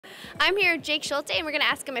I'm here with Jake Schulte, and we're going to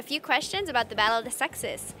ask him a few questions about the battle of the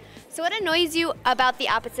sexes. So what annoys you about the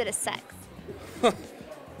opposite of sex?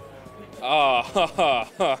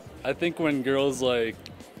 I think when girls like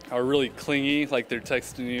are really clingy, like they're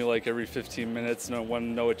texting you like every 15 minutes and don't want to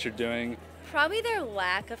know what you're doing. Probably their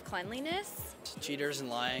lack of cleanliness. Cheaters and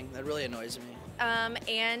lying, that really annoys me.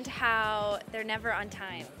 And how they're never on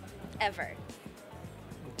time, ever.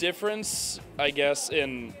 Difference, I guess,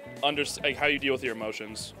 in like how you deal with your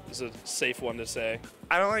emotions is a safe one to say.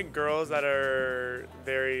 I don't like girls that are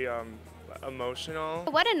very emotional.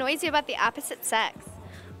 What annoys you about the opposite sex?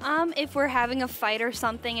 If we're having a fight or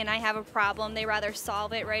something and I have a problem, they rather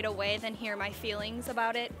solve it right away than hear my feelings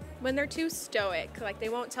about it. When they're too stoic, like they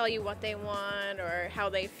won't tell you what they want or how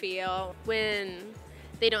they feel. When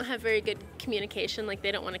they don't have very good communication, like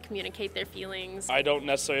they don't want to communicate their feelings. I don't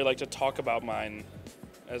necessarily like to talk about mine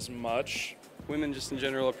as much. Women just in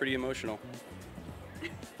general are pretty emotional.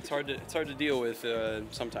 It's hard to deal with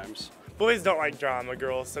sometimes. Boys don't like drama,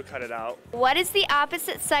 girls, so cut it out. What is the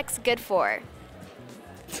opposite sex good for?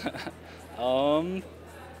 A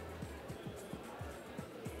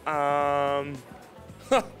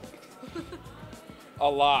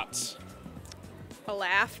lot. A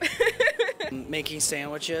laugh. Making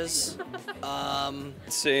sandwiches.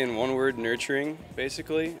 Say in one word, nurturing,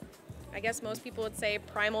 basically. I guess most people would say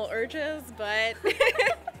primal urges, but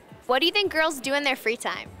What do you think girls do in their free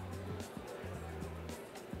time?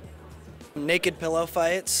 Naked pillow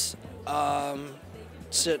fights.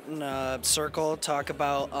 Sit in a circle, talk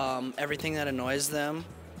about everything that annoys them.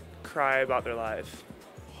 Cry about their life.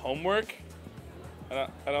 Homework? I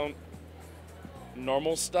don't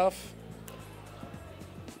normal stuff?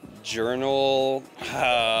 Journal,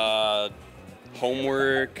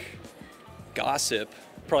 homework, gossip.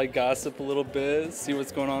 Probably gossip a little bit, see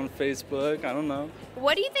what's going on Facebook, I don't know.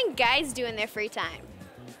 What do you think guys do in their free time?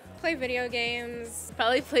 play video games.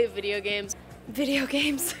 Probably play video games. Video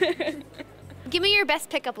games. Give me your best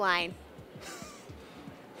pickup line.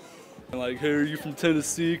 Like, hey, are you from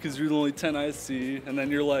Tennessee? Because you're the only 10 I see. And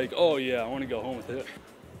then you're like, oh yeah, I want to go home with it.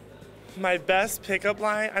 My best pickup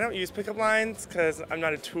line, I don't use pickup lines because I'm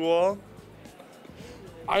not a tool.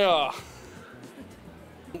 Well,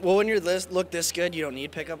 when your list look this good, you don't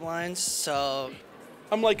need pickup lines, so.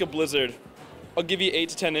 I'm like a blizzard. I'll give you 8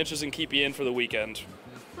 to 10 inches and keep you in for the weekend.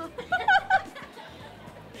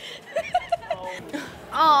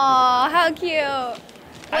 Aw, how cute.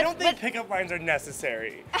 I don't think pickup lines are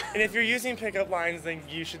necessary. And if you're using pickup lines, then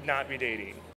you should not be dating.